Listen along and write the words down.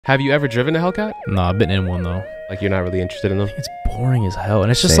Have you ever driven a Hellcat? No, I've been in one though. Like, you're not really interested in them? It's boring as hell,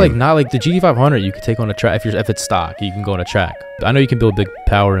 and it's just Same. like not like the GT500. You could take on a track if it's stock. You can go on a track. I know you can build big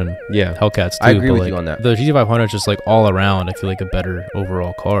power in Hellcats too. I agree but with like, you on that. The GT500 is just like all around. I feel like a better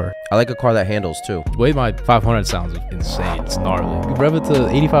overall car. I like a car that handles too. The way my 500 sounds is insane. It's gnarly. You rev it to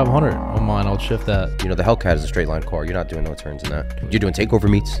 8,500 on mine. I'll shift that. You know, the Hellcat is a straight line car. You're not doing no turns in that. You're doing takeover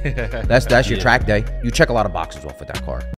meets. That's your track day. You check a lot of boxes off with that car.